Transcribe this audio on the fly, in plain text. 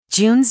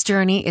June's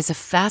Journey is a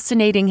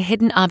fascinating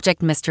hidden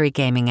object mystery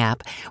gaming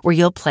app where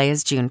you'll play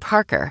as June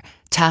Parker,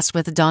 tasked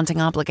with a daunting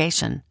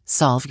obligation: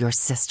 solve your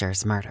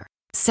sister's murder.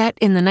 Set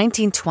in the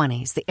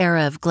 1920s, the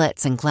era of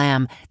glitz and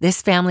glam,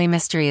 this family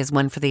mystery is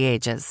one for the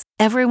ages.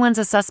 Everyone's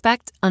a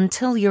suspect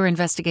until your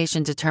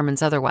investigation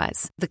determines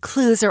otherwise. The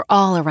clues are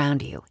all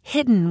around you,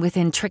 hidden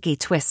within tricky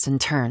twists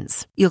and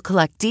turns. You'll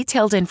collect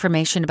detailed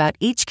information about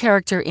each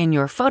character in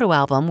your photo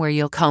album where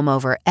you'll comb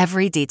over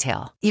every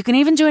detail. You can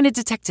even join a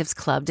detectives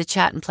club to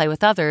chat and play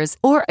with others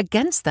or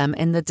against them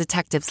in the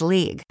Detectives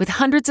League. With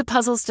hundreds of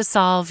puzzles to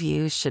solve,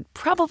 you should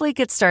probably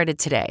get started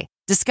today.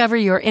 Discover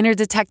your inner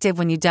detective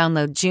when you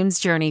download June's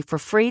Journey for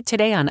free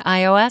today on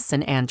iOS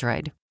and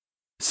Android.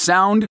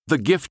 Sound the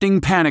gifting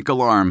panic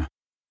alarm.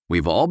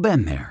 We've all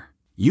been there.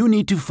 You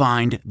need to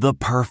find the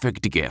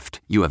perfect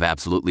gift. You have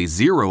absolutely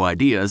zero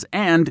ideas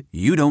and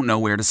you don't know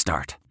where to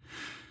start.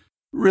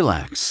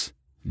 Relax.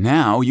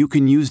 Now you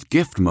can use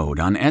gift mode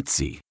on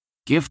Etsy.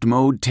 Gift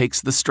mode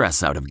takes the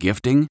stress out of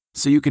gifting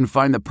so you can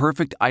find the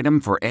perfect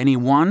item for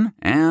anyone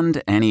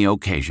and any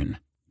occasion.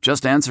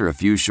 Just answer a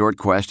few short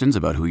questions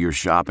about who you're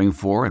shopping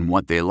for and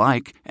what they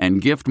like, and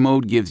Gift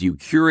Mode gives you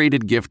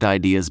curated gift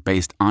ideas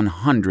based on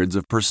hundreds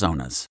of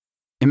personas.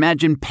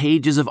 Imagine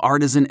pages of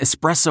artisan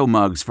espresso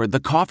mugs for the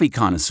coffee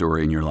connoisseur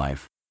in your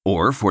life.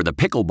 Or for the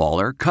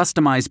pickleballer,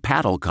 customized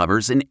paddle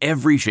covers in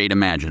every shade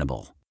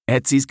imaginable.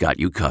 Etsy's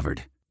got you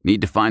covered. Need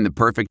to find the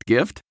perfect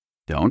gift?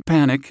 Don't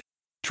panic.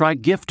 Try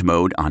Gift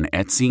Mode on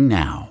Etsy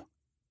now.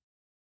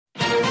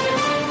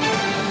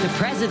 The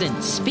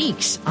president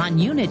speaks on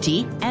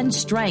unity and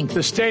strength.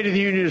 The State of the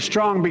Union is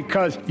strong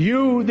because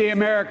you, the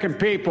American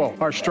people,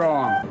 are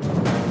strong.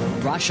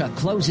 Russia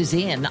closes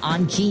in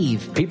on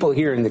Kyiv. People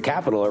here in the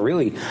capital are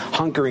really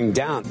hunkering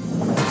down.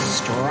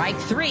 Strike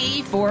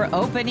three for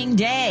opening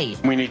day.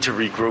 We need to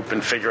regroup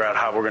and figure out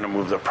how we're going to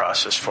move the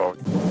process forward.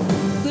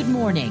 Good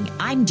morning.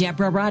 I'm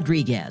Deborah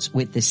Rodriguez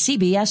with the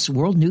CBS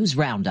World News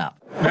Roundup.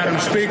 Madam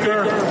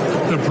Speaker,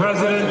 the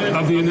President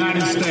of the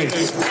United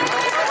States.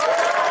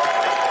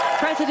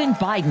 President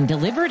Biden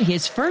delivered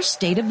his first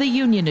State of the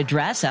Union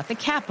address at the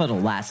Capitol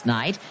last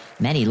night.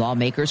 Many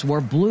lawmakers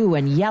wore blue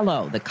and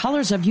yellow, the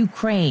colors of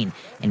Ukraine,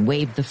 and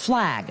waved the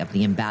flag of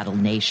the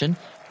embattled nation.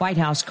 White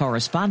House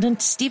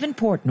correspondent Stephen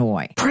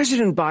Portnoy.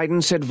 President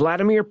Biden said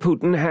Vladimir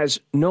Putin has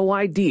no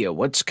idea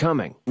what's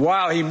coming.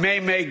 While he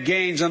may make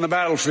gains on the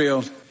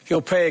battlefield,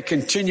 he'll pay a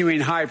continuing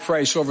high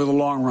price over the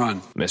long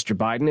run. Mr.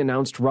 Biden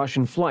announced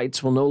Russian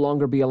flights will no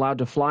longer be allowed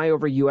to fly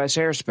over U.S.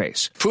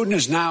 airspace. Putin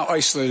is now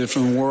isolated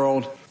from the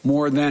world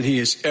more than he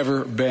has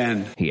ever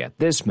been. He had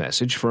this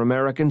message for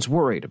Americans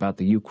worried about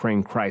the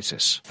Ukraine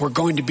crisis. We're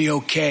going to be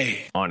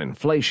okay. On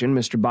inflation,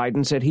 Mr.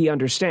 Biden said he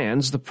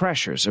understands the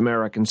pressures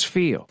Americans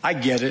feel. I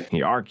get it.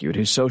 He argued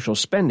his social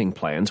spending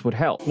plans would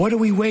help. What are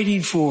we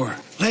waiting for?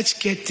 Let's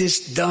get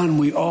this done.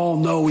 We all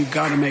know we've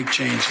got to make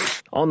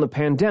changes. On the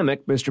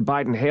pandemic, Mr.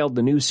 Biden hailed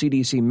the new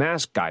CDC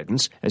mask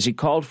guidance as he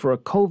called for a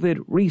COVID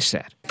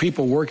reset.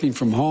 People working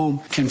from home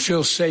can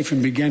feel safe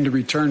and begin to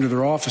return to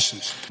their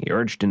offices. He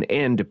urged an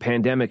end to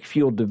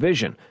pandemic-fueled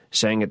division,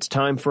 saying it's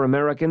time for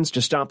Americans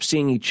to stop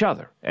seeing each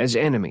other as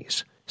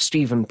enemies.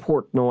 Stephen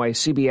Portnoy,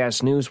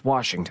 CBS News,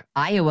 Washington.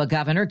 Iowa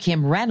Governor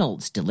Kim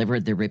Reynolds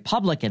delivered the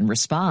Republican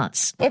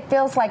response. It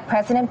feels like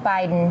President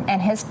Biden and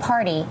his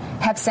party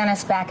have sent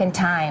us back in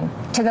time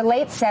to the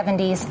late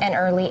 70s and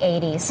early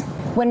 80s,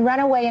 when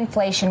runaway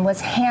inflation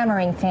was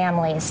hammering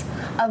families,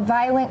 a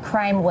violent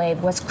crime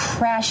wave was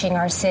crashing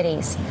our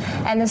cities,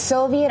 and the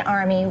Soviet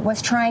Army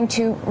was trying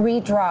to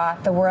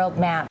redraw the world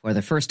map. For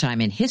the first time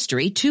in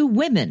history, 2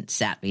 women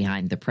sat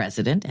behind the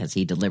president as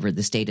he delivered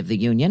the State of the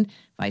Union,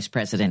 Vice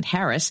President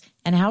Harris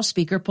and House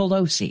Speaker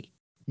Pelosi.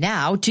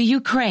 Now to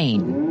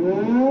Ukraine.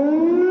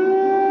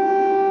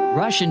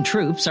 Russian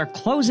troops are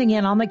closing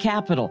in on the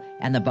capital,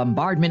 and the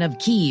bombardment of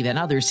Kyiv and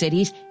other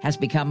cities has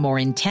become more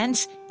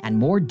intense and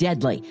more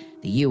deadly.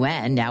 The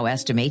UN now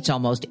estimates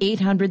almost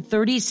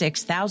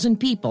 836,000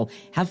 people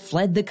have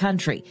fled the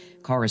country.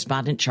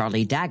 Correspondent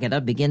Charlie D'Agata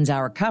begins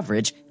our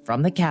coverage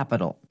from the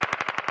capital.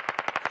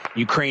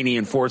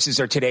 Ukrainian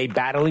forces are today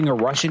battling a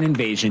Russian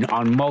invasion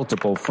on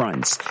multiple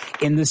fronts.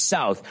 In the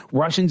south,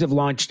 Russians have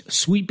launched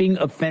sweeping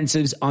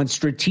offensives on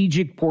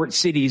strategic port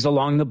cities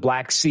along the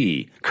Black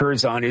Sea.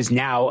 Kherson is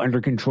now under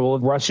control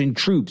of Russian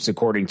troops,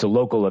 according to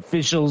local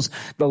officials,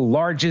 the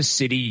largest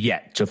city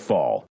yet to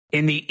fall.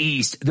 In the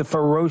east, the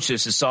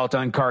ferocious assault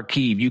on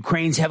Kharkiv,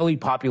 Ukraine's heavily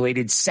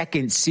populated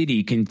second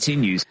city,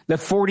 continues. The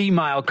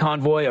 40-mile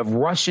convoy of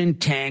Russian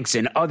tanks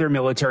and other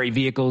military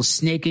vehicles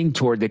snaking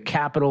toward the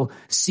capital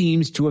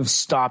seems to have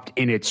stopped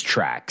in its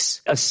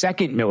tracks. A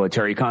second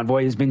military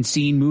convoy has been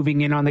seen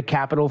moving in on the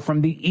capital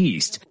from the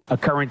east. A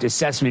current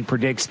assessment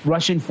predicts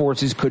Russian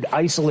forces could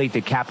isolate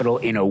the capital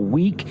in a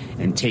week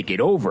and take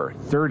it over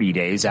 30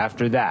 days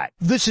after that.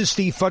 This is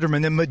Steve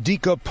Futterman in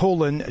Medyka,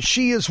 Poland.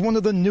 She is one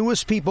of the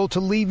newest people to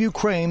leave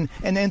Ukraine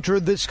and enter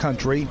this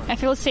country. I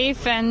feel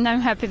safe and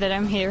I'm happy that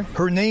I'm here.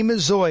 Her name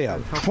is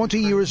Zoya, 20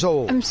 years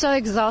old. I'm so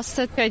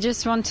exhausted. I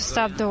just want to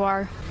stop the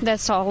war.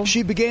 That's all.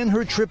 She began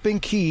her trip in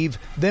Kyiv,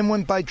 then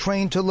went by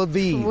train to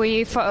Lviv.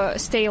 We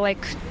stay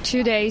like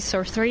 2 days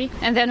or 3,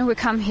 and then we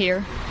come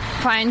here,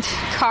 find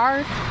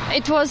car.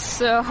 It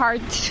was a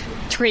hard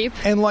trip.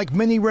 And like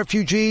many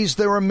refugees,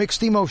 there are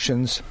mixed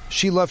emotions.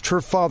 She left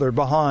her father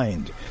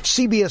behind.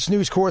 CBS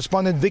News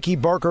correspondent Vicki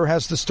Barker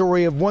has the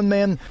story of one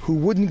man who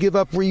wouldn't give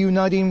up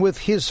reuniting with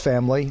his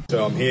family.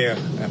 So I'm here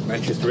at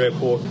Manchester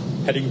Airport,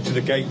 heading to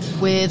the gate.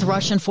 With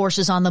Russian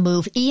forces on the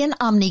move, Ian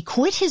Umney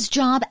quit his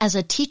job as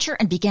a teacher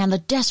and began the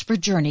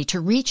desperate journey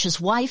to reach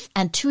his wife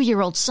and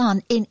 2-year-old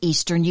son in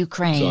eastern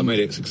Ukraine. So I made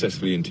it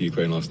successfully into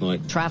Ukraine last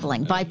night.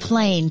 Traveling by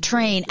plane,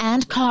 train,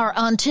 and car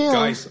until...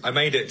 Guys, I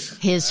made it.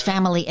 His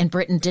family in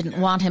Britain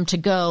didn't want him to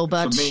go,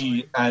 but... For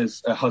me,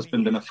 as a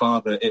husband and a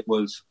father, it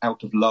was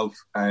out of love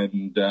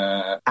and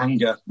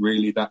anger,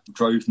 really, that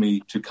drove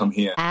me to come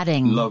here.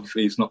 Adding... Love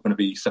is not going to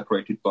be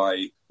separated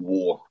by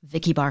war.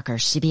 Vicki Barker,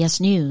 CBS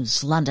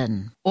News,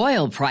 London.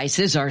 Oil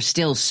prices are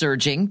still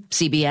surging.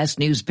 CBS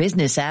News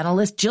business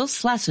analyst Jill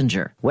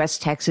Schlesinger.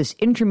 West Texas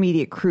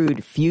Intermediate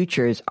crude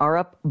futures are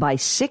up by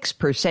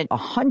 6%,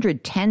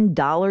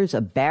 $110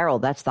 a barrel.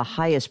 That's the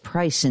highest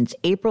price since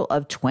April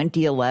of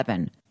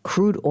 2011.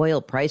 Crude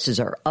oil prices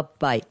are up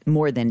by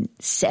more than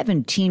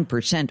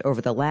 17% over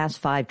the last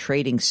 5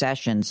 trading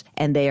sessions,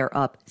 and they are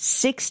up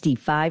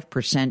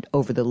 65%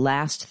 over the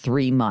last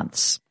 3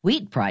 months.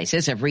 Wheat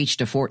prices have reached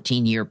a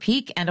 14-year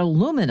peak, and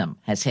aluminum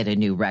has hit a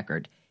new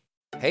record.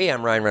 Hey,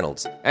 I'm Ryan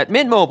Reynolds. At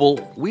Mint Mobile,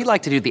 we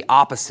like to do the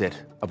opposite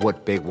of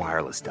what Big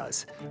Wireless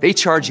does. They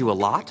charge you a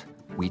lot.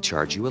 We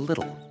charge you a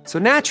little. So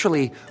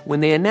naturally, when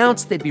they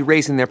announced they'd be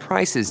raising their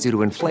prices due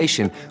to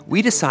inflation,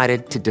 we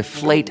decided to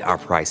deflate our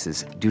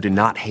prices due to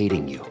not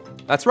hating you.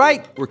 That's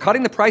right. We're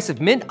cutting the price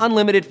of Mint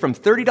Unlimited from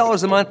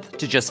 $30 a month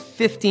to just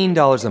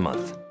 $15 a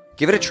month.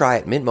 Give it a try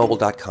at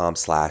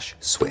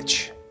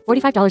mintmobile.com/switch.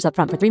 $45 up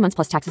front for 3 months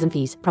plus taxes and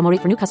fees. Promo rate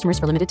for new customers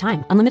for limited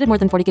time. Unlimited more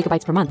than 40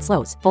 gigabytes per month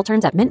slows. Full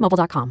terms at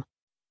mintmobile.com.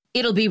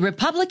 It'll be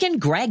Republican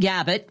Greg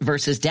Abbott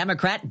versus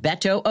Democrat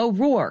Beto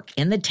O'Rourke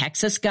in the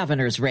Texas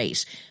governor's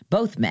race.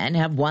 Both men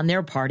have won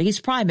their party's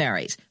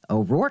primaries.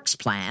 O'Rourke's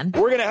plan: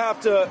 we're going to have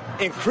to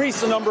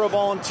increase the number of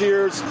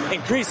volunteers,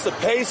 increase the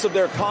pace of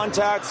their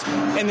contacts,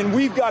 and then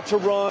we've got to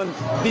run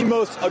the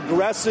most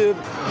aggressive,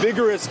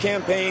 vigorous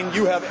campaign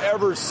you have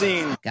ever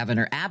seen.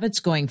 Governor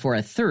Abbott's going for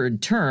a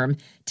 3rd term.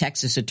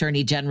 Texas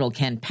Attorney General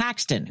Ken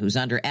Paxton, who's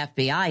under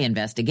FBI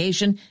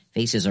investigation,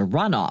 faces a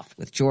runoff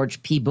with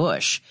George P.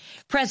 Bush.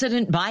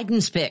 President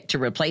Biden's pick to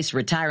replace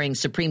retiring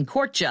Supreme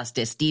Court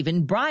Justice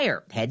Stephen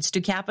Breyer heads to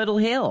Capitol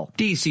Hill.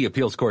 D.C.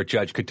 Appeals Court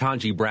Judge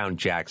Ketanji Brown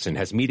Jackson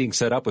has meetings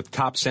set up with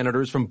top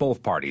senators from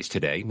both parties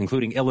today,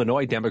 including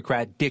Illinois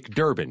Democrat Dick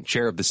Durbin,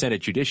 chair of the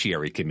Senate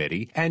Judiciary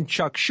Committee, and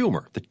Chuck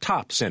Schumer, the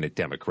top Senate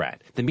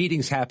Democrat. The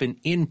meetings happen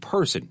in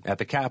person at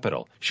the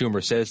Capitol.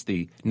 Schumer says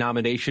the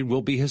nomination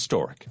will be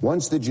historic.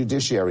 Once the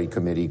Judiciary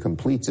Committee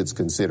completes its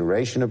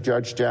consideration of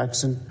Judge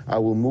Jackson, I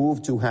will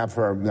move to have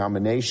her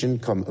nomination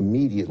come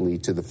immediately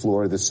to the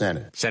floor of the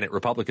Senate. Senate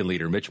Republican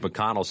leader Mitch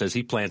McConnell says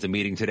he plans a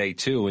meeting today,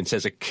 too, and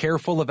says a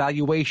careful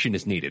evaluation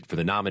is needed for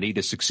the nominee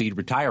to succeed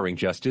retiring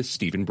Justice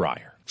Stephen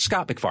Breyer.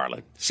 Scott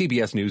McFarland,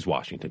 CBS News,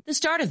 Washington. The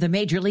start of the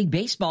Major League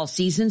Baseball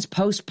season's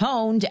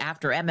postponed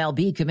after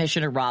MLB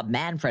Commissioner Rob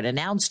Manfred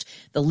announced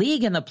the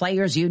league and the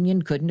players'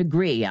 union couldn't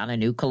agree on a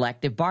new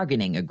collective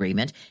bargaining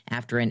agreement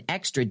after an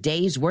extra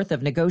day's worth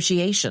of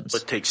negotiations.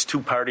 It takes 2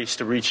 parties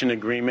to reach an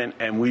agreement,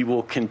 and we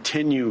will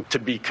continue to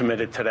be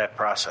committed to that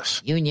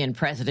process. Union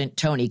President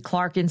Tony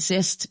Clark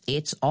insists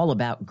it's all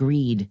about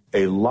greed.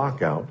 A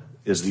lockout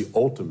is the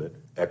ultimate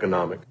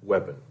economic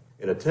weapon.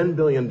 In a $10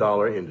 billion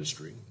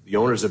industry, the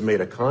owners have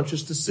made a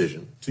conscious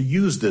decision to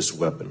use this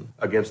weapon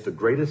against the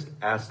greatest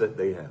asset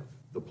they have,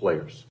 the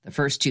players. The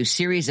first 2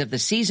 series of the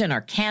season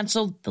are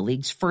canceled, the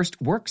league's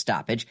first work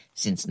stoppage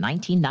since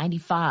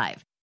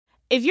 1995.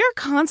 If you're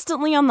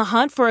constantly on the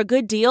hunt for a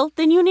good deal,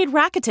 then you need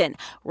Rakuten.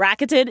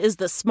 Rakuten is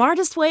the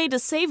smartest way to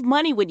save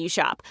money when you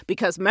shop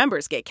because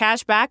members get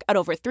cash back at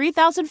over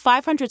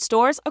 3,500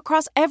 stores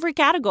across every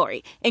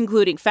category,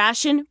 including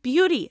fashion,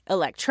 beauty,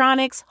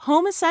 electronics,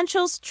 home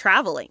essentials,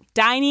 traveling,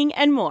 dining,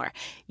 and more.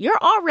 You're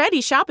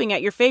already shopping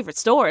at your favorite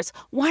stores.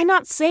 Why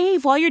not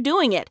save while you're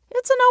doing it?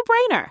 It's a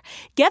no-brainer.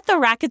 Get the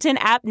Rakuten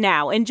app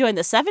now and join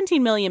the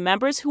 17 million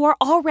members who are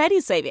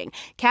already saving.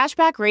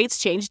 Cashback rates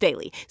change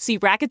daily. See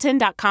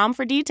Rakuten.com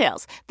for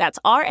details. That's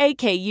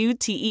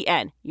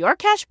Rakuten. Your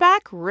cashback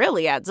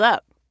really adds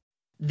up.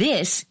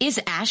 This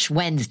is Ash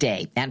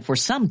Wednesday, and for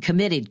some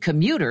committed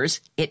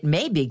commuters, it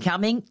may be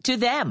coming to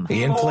them.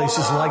 In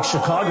places like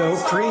Chicago,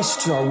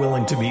 priests are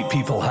willing to meet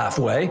people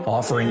halfway,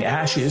 offering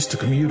ashes to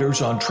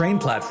commuters on train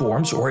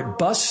platforms or at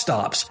bus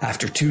stops.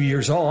 After 2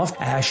 years off,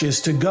 Ashes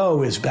to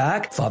Go is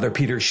back. Father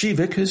Peter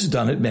Shivik has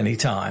done it many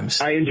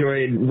times. I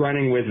enjoyed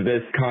running with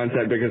this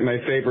concept because my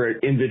favorite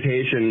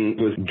invitation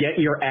was get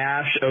your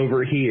ash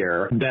over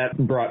here. That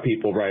brought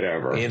people right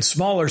over. In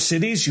smaller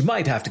cities, you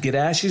might have to get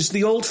ashes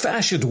the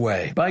old-fashioned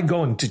way. Illinois by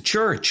going to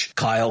church.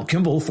 Kyle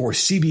Kimball for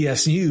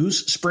CBS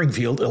News,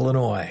 Springfield,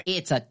 Illinois.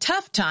 It's a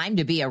tough time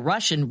to be a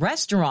Russian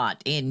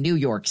restaurant in New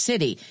York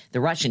City. The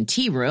Russian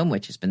Tea Room,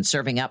 which has been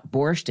serving up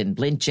borscht and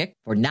blintchik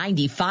for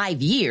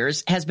 95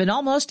 years, has been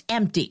almost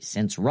empty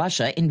since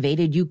Russia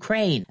invaded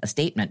Ukraine. A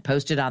statement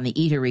posted on the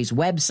eatery's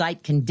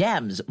website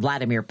condemns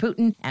Vladimir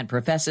Putin and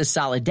professes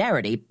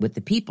solidarity with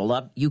the people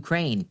of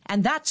Ukraine.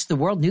 And that's the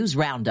World News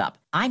Roundup.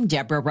 I'm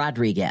Deborah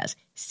Rodriguez,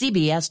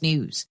 CBS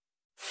News.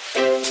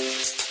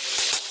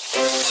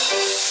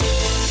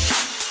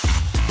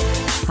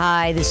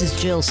 Hi, this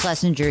is Jill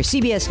Schlesinger,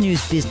 CBS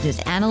News business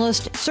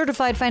analyst,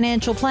 certified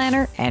financial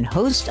planner, and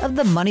host of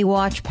the Money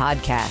Watch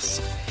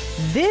podcast.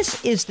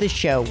 This is the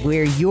show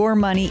where your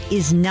money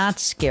is not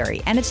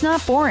scary and it's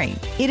not boring.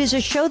 It is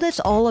a show that's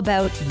all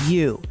about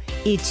you.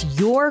 It's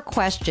your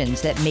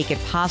questions that make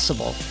it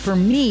possible for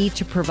me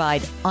to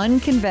provide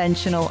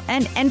unconventional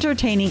and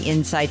entertaining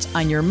insights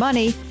on your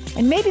money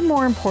and maybe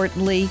more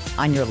importantly,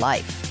 on your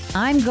life.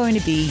 I'm going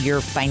to be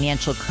your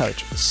financial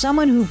coach,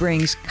 someone who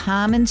brings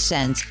common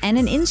sense and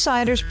an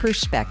insider's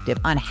perspective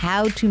on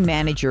how to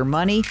manage your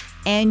money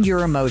and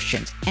your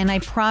emotions. And I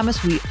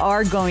promise we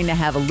are going to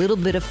have a little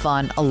bit of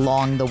fun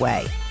along the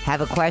way.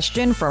 Have a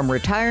question from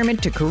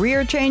retirement to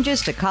career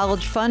changes to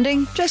college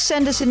funding? Just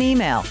send us an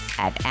email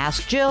at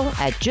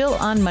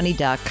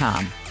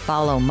askjill@jillonmoney.com.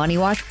 Follow Money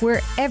Watch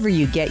wherever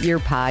you get your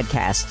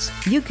podcasts.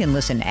 You can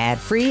listen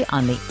ad-free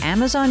on the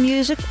Amazon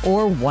Music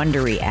or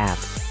Wondery app.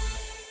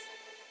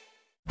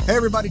 Hey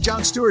everybody,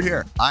 Jon Stewart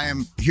here. I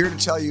am here to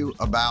tell you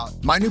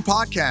about my new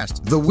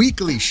podcast, The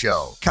Weekly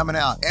Show, coming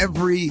out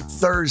every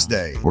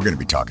Thursday. We're going to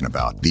be talking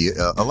about the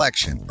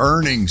election,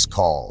 earnings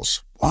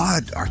calls.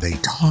 What are they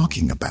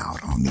talking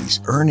about on these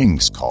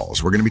earnings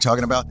calls? We're going to be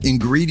talking about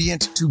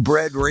ingredient to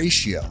bread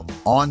ratio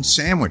on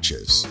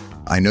sandwiches.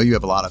 I know you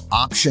have a lot of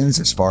options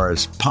as far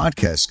as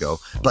podcasts go,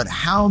 but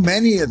how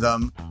many of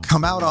them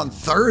come out on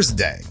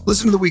Thursday?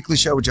 Listen to The Weekly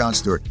Show with Jon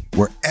Stewart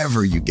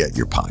wherever you get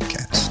your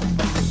podcasts.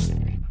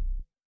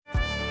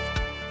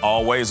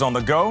 Always on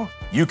the go?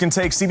 You can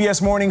take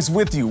CBS Mornings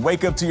with you.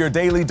 Wake up to your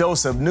daily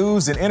dose of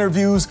news and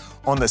interviews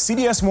on the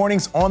CBS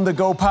Mornings On The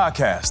Go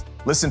podcast.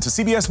 Listen to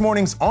CBS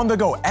Mornings On The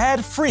Go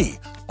ad-free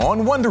on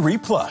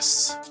Wondery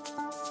Plus.